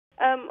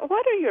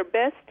What are your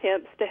best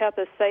tips to help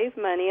us save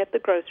money at the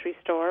grocery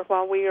store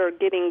while we are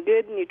getting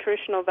good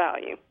nutritional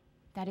value?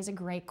 That is a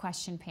great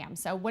question, Pam.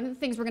 So one of the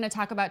things we're going to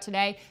talk about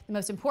today, the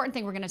most important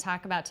thing we're going to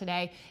talk about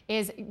today,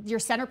 is your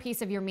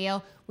centerpiece of your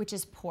meal, which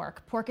is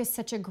pork. Pork is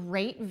such a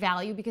great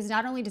value because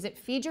not only does it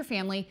feed your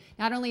family,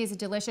 not only is it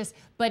delicious,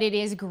 but it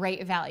is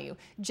great value.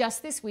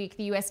 Just this week,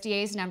 the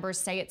USDA's numbers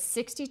say it's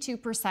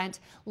 62%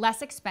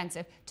 less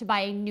expensive to buy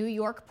a New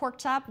York pork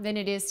chop than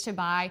it is to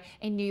buy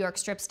a New York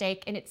strip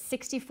steak, and it's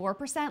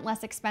 64%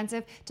 less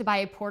expensive to buy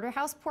a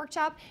porterhouse pork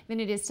chop than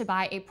it is to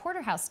buy a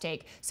porterhouse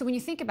steak. So when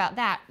you think about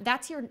that,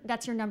 that's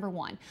your number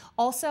one.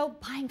 Also,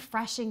 buying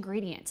fresh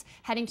ingredients,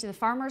 heading to the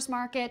farmer's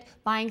market,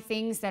 buying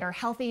things that are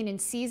healthy and in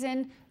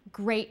season,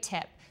 great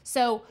tip.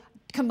 So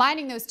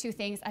combining those two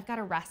things, I've got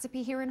a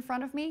recipe here in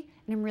front of me,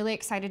 and I'm really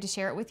excited to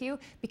share it with you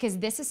because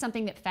this is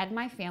something that fed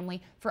my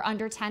family for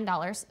under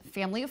 $10,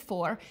 family of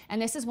 4,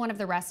 and this is one of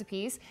the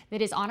recipes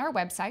that is on our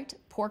website,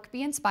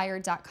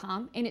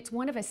 porkbeinspired.com, and it's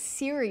one of a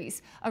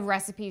series of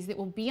recipes that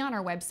will be on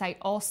our website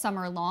all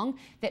summer long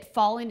that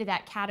fall into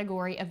that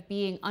category of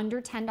being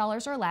under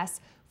 $10 or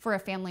less for a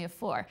family of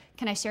 4.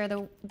 Can I share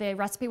the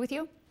recipe with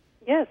you?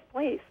 Yes,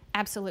 please.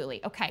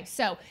 Absolutely. Okay,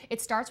 so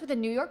it starts with a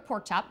New York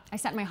pork chop. I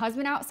sent my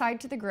husband outside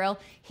to the grill.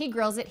 He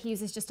grills it. He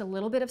uses just a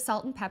little bit of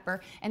salt and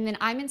pepper, and then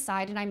I'm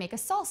inside and I make a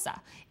salsa.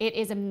 It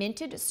is a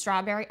minted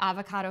strawberry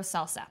avocado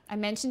salsa. I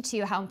mentioned to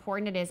you how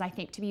important it is, I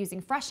think, to be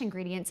using fresh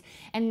ingredients,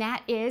 and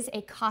that is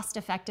a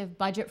cost-effective,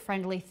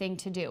 budget-friendly thing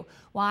to do.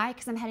 Why?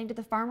 Because I'm heading to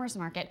the farmer's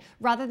market.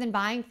 Rather than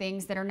buying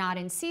things that are not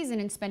in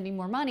season and spending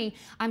more money,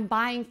 I'm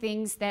buying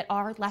things that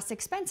are less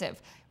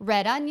expensive.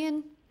 Red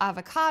onion,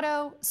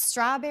 avocado,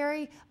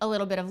 strawberry, a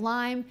little bit of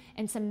lime,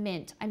 and some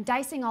mint. I'm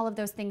dicing all of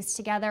those things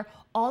together.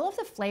 All of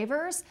the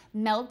flavors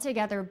meld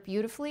together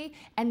beautifully,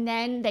 and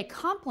then they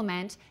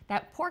complement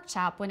that pork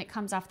chop when it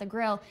comes off the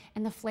grill,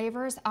 and the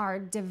flavors are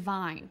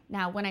divine.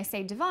 Now, when I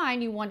say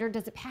divine, you wonder,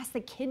 does it pass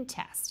the kid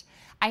test?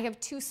 I have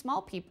 2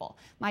 small people.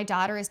 My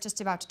daughter is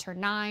just about to turn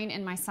 9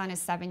 and my son is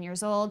 7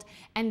 years old,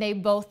 and they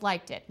both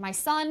liked it. My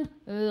son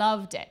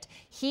loved it.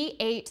 He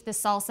ate the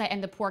salsa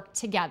and the pork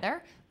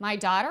together. My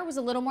daughter was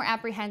a little more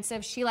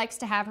apprehensive. She likes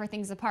to have her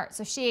things apart.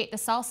 So she ate the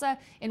salsa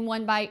in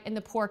one bite and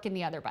the pork in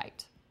the other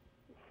bite.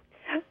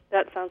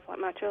 That sounds like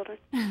my children.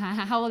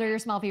 How old are your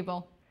small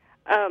people?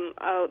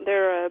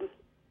 They're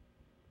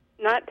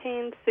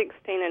 19,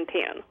 16, and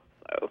 10.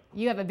 So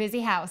you have a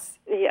busy house.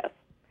 Yes.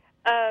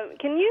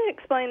 Can you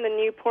explain the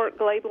new pork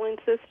labeling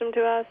system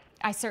to us?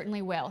 I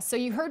certainly will. So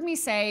you heard me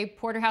say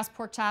porterhouse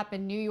pork chop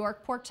and New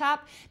York pork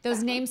chop.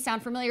 Those names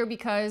sound familiar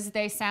because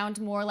they sound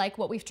more like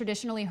what we've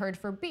traditionally heard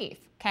for beef,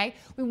 okay?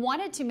 We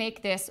wanted to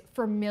make this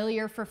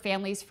familiar for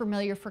families,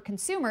 familiar for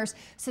consumers,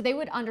 so they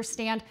would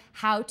understand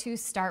how to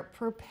start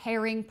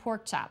preparing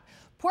pork chop.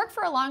 Pork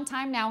for a long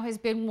time now has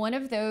been one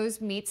of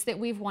those meats that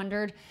we've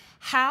wondered,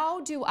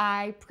 how do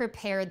I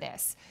prepare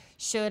this?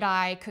 Should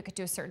I cook it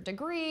to a certain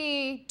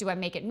degree? Do I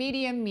make it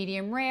medium,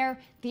 medium rare?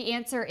 The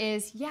answer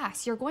is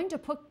yes, you're going to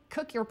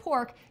cook your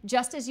pork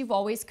just as you've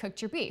always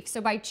cooked your beef. So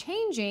by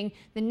changing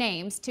the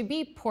names to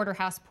be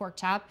porterhouse pork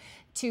chop,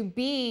 to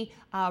be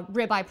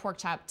ribeye pork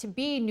chop, to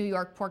be New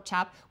York pork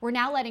chop, we're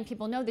now letting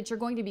people know that you're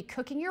going to be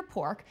cooking your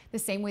pork the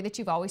same way that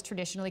you've always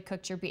traditionally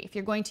cooked your beef.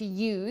 You're going to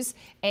use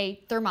a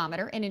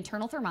thermometer, an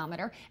internal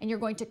thermometer, and you're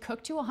going to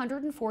cook to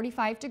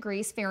 145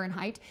 degrees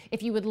Fahrenheit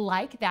if you would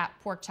like that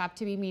pork chop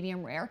to be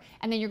medium rare,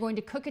 and then you're going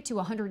to cook it to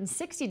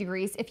 160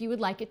 degrees if you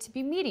would like it to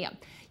be medium.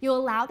 You'll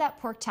allow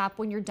that pork chop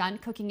when you're done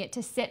cooking it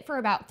to sit for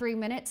about 3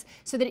 minutes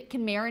so that it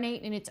can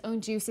marinate in its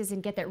own juices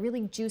and get that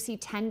really juicy,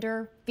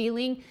 tender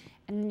feeling.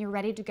 And then you're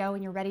ready to go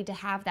and you're ready to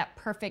have that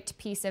perfect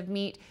piece of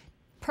meat,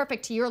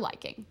 perfect to your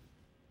liking.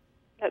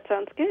 That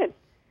sounds good.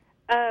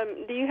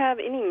 Do you have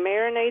any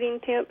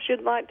marinating tips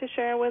you'd like to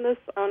share with us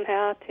on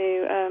how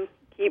to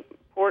keep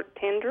pork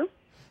tender?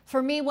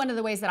 For me, one of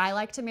the ways that I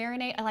like to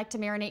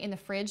marinate in the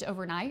fridge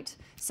overnight.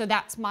 So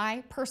that's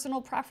my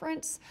personal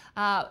preference.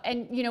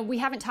 And you know, we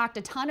haven't talked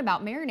a ton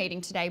about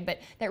marinating today,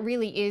 but that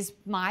really is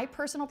my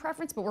personal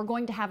preference. But we're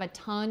going to have a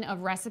ton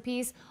of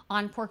recipes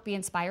on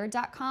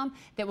porkbeinspired.com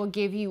that will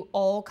give you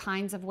all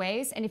kinds of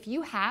ways. And if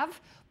you have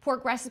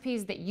pork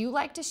recipes that you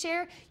like to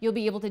share, you'll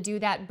be able to do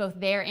that both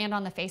there and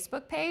on the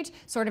Facebook page,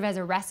 sort of as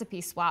a recipe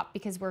swap,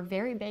 because we're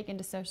very big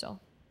into social.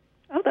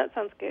 Oh, that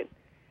sounds good.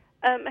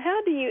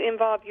 How do you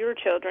involve your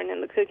children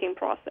in the cooking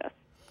process?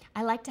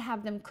 I like to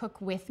have them cook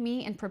with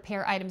me and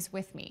prepare items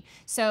with me.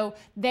 So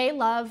they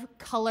love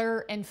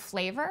color and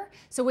flavor.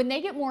 So when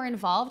they get more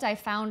involved, I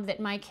found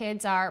that my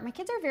kids are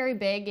very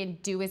big in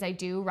do as I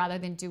do rather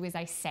than do as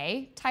I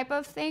say type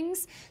of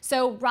things.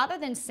 So rather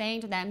than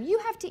saying to them, you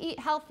have to eat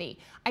healthy,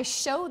 I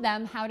show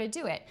them how to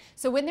do it.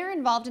 So when they're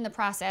involved in the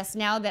process,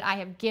 now that I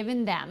have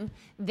given them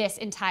this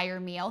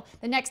entire meal,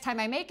 the next time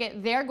I make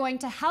it, they're going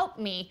to help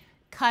me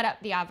cut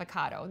up the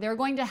avocado. They're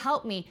going to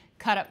help me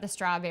cut up the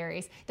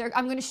strawberries.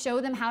 I'm going to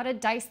show them how to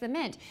dice the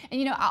mint.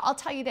 And you know, I'll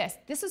tell you this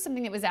was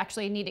something that was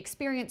actually a neat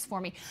experience for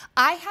me.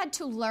 I had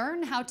to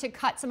learn how to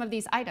cut some of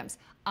these items.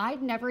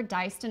 I'd never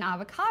diced an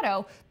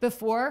avocado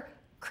before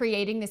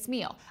creating this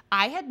meal.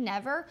 I had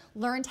never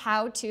learned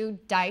how to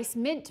dice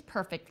mint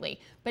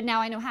perfectly, but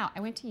now I know how. I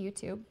went to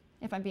YouTube.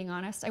 If I'm being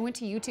honest, I went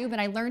to YouTube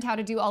and I learned how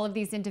to do all of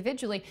these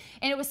individually,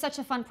 and it was such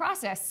a fun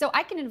process. So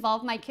I can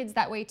involve my kids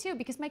that way too,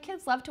 because my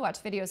kids love to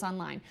watch videos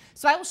online.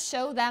 So I will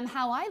show them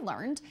how I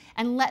learned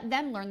and let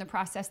them learn the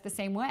process the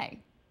same way.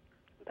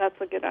 That's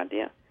a good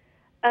idea.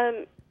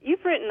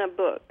 You've written a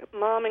book,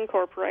 Mom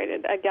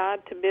Incorporated, A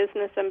Guide to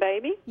Business and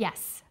Baby.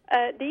 Yes.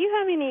 Do you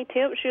have any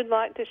tips you'd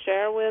like to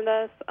share with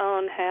us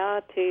on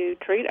how to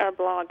treat our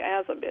blog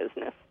as a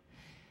business?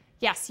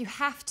 Yes, you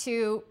have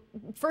to.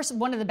 First,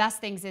 one of the best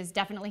things is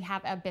definitely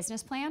have a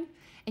business plan,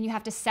 and you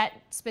have to set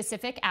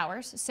specific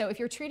hours. So if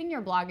you're treating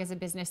your blog as a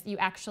business, you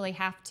actually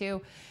have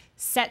to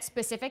set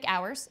specific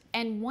hours.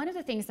 And one of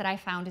the things that I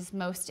found is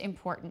most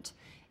important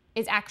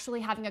is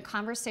actually having a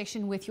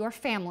conversation with your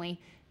family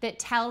that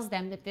tells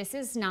them that this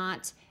is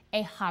not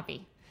a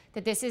hobby,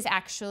 that this is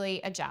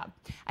actually a job.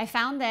 I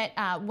found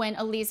that when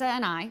Eliza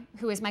and I,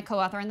 who is my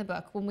co-author in the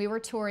book, when we were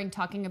touring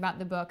talking about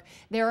the book,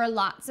 there are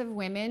lots of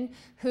women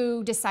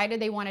who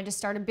decided they wanted to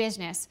start a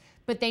business,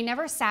 but they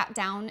never sat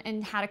down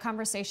and had a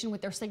conversation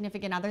with their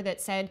significant other that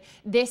said,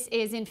 this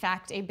is in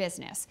fact a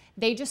business.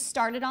 They just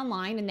started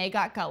online and they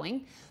got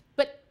going.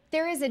 But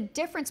there is a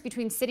difference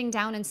between sitting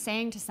down and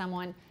saying to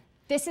someone,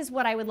 this is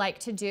what I would like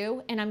to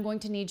do, and I'm going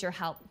to need your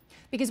help.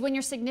 Because when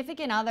your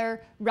significant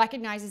other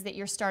recognizes that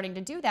you're starting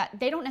to do that,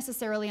 they don't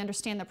necessarily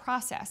understand the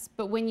process.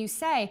 But when you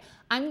say,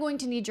 I'm going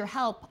to need your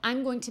help,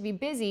 I'm going to be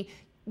busy,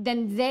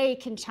 then they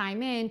can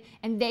chime in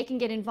and they can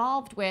get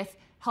involved with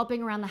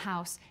helping around the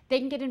house. They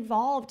can get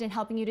involved in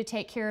helping you to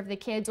take care of the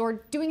kids or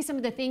doing some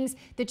of the things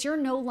that you're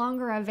no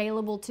longer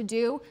available to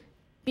do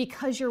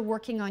because you're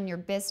working on your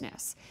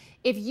business.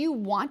 If you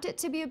want it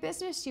to be a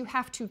business, you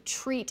have to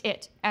treat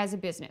it as a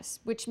business,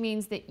 which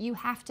means that you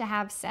have to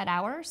have set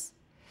hours.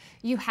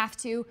 You have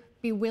to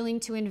be willing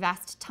to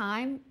invest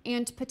time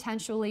and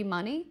potentially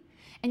money.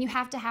 And you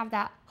have to have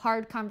that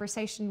hard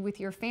conversation with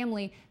your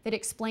family that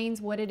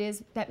explains what it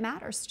is that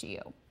matters to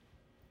you.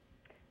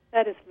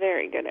 That is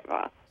very good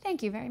advice.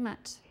 Thank you very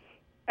much.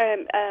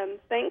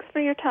 Thanks for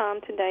your time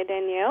today,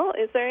 Danielle.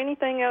 Is there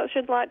anything else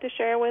you'd like to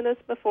share with us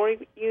before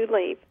you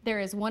leave? There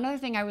is one other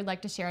thing I would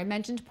like to share. I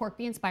mentioned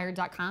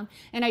porkbeinspired.com,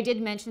 and I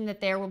did mention that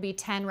there will be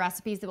 10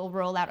 recipes that will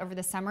roll out over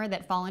the summer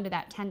that fall into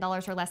that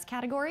 $10 or less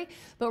category.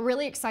 But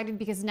really excited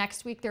because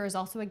next week there is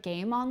also a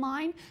game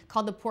online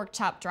called the Pork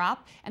Chop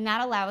Drop, and that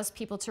allows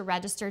people to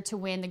register to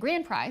win the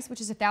grand prize,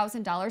 which is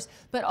 $1,000.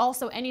 But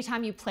also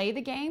anytime you play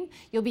the game,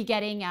 you'll be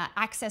getting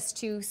access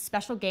to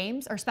special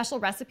games or special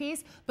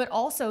recipes, but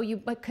also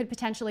you could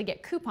potentially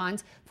get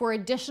coupons for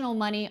additional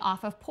money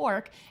off of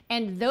pork,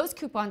 and those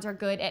coupons are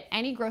good at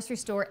any grocery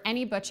store,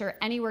 any butcher,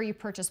 anywhere you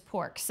purchase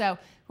pork. So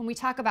when we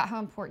talk about how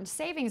important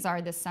savings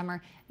are this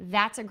summer,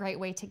 that's a great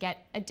way to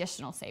get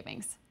additional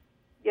savings.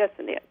 Yes,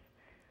 it is.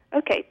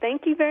 Okay,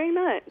 thank you very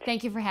much.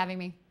 Thank you for having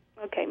me.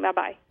 Okay,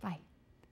 bye-bye. Bye.